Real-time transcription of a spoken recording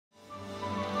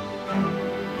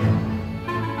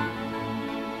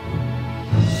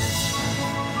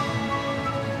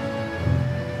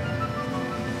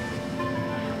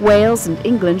Wales and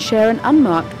England share an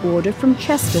unmarked border from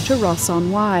Chester to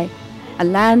Ross-on-Wye, a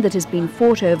land that has been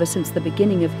fought over since the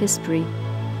beginning of history.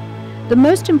 The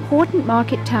most important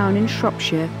market town in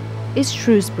Shropshire is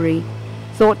Shrewsbury,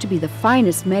 thought to be the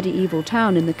finest medieval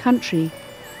town in the country.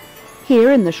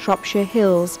 Here in the Shropshire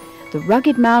Hills, the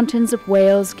rugged mountains of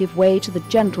Wales give way to the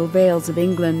gentle vales of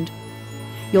England.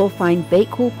 You'll find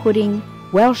Bakewell pudding,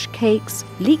 Welsh cakes,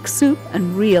 leek soup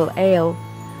and real ale,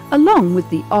 along with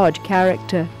the odd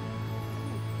character.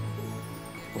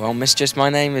 Well, mistress, my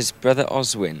name is Brother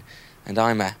Oswin, and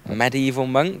I'm a medieval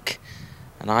monk,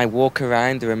 and I walk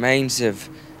around the remains of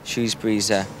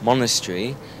Shrewsbury's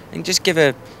monastery and just give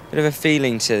a bit of a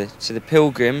feeling to the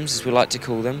pilgrims, as we like to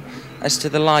call them, as to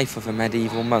the life of a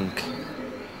medieval monk.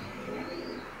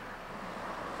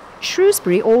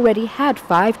 Shrewsbury already had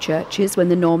 5 churches when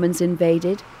the Normans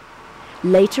invaded.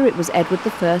 Later it was Edward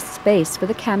I's base for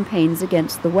the campaigns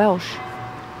against the Welsh.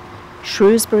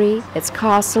 Shrewsbury, its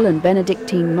castle and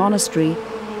Benedictine monastery,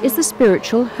 is the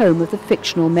spiritual home of the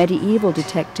fictional medieval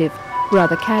detective,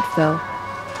 Brother Cadfael.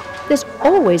 There's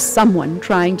always someone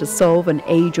trying to solve an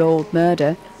age-old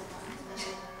murder.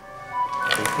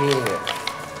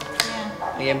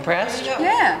 Are you impressed?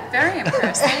 Yeah, very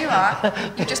impressed. There you are.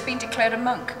 You've just been declared a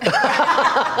monk.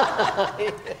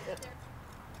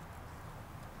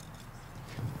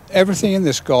 Everything in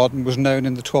this garden was known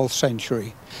in the 12th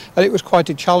century. And it was quite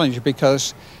a challenge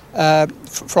because,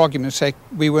 for argument's sake,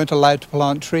 we weren't allowed to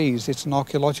plant trees. It's an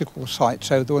archaeological site,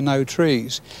 so there were no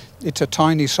trees. It's a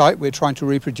tiny site. We're trying to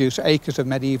reproduce acres of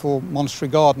medieval monastery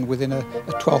garden within a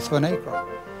 1/12 of an acre.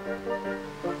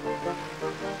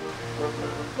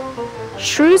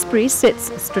 Shrewsbury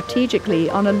sits strategically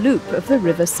on a loop of the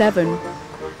River Severn.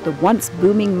 The once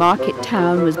booming market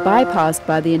town was bypassed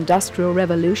by the Industrial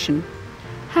Revolution.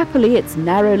 Happily, its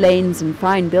narrow lanes and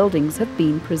fine buildings have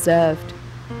been preserved.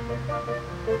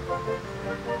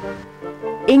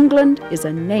 England is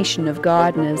a nation of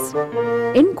gardeners.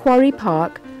 In Quarry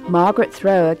Park, Margaret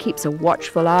Thrower keeps a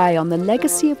watchful eye on the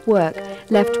legacy of work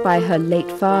left by her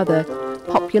late father,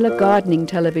 popular gardening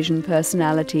television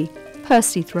personality,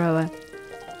 Percy Thrower.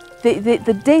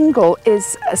 The dingle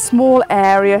is a small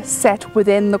area set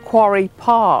within the Quarry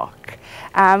Park,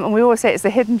 and we always say it's the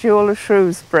hidden jewel of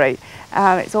Shrewsbury.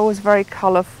 It's always very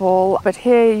colourful, but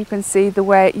here you can see the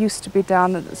way it used to be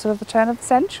done at the turn of the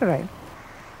century.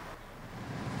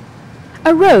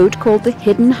 A road called the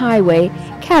Hidden Highway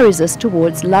carries us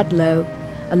towards Ludlow,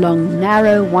 along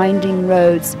narrow winding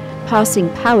roads, passing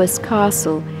Powys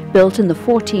Castle, built in the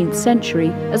 14th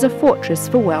century as a fortress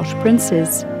for Welsh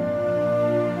princes.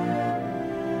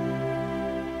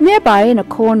 Nearby, in a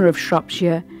corner of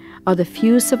Shropshire, are the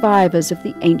few survivors of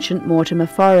the ancient Mortimer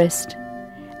Forest.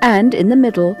 And in the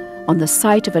middle, on the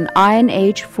site of an Iron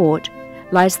Age fort,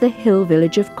 lies the hill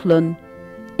village of Clun.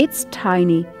 It's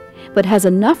tiny, but has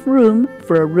enough room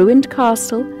for a ruined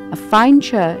castle, a fine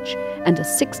church, and a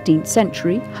 16th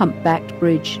century humpbacked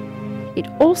bridge. It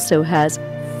also has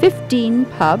 15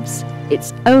 pubs,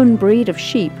 its own breed of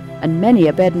sheep, and many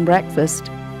a bed and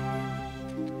breakfast.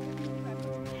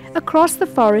 Across the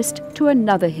forest to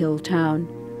another hill town,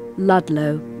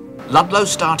 Ludlow. Ludlow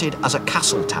started as a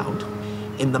castle town.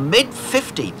 In the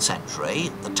mid-15th century,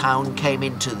 the town came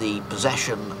into the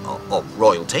possession of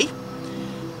royalty,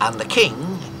 and the king,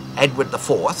 Edward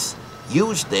IV,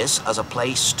 used this as a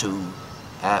place to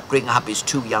bring up his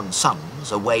 2 young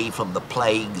sons away from the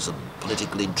plagues and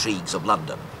political intrigues of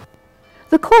London.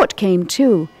 The court came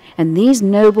too, and these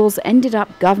nobles ended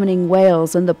up governing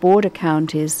Wales and the border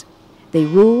counties. They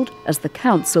ruled as the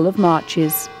Council of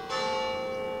Marches.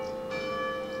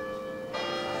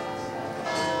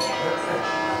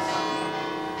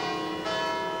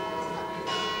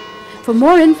 For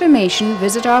more information,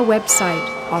 visit our website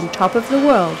on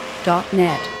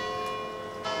topoftheworld.net.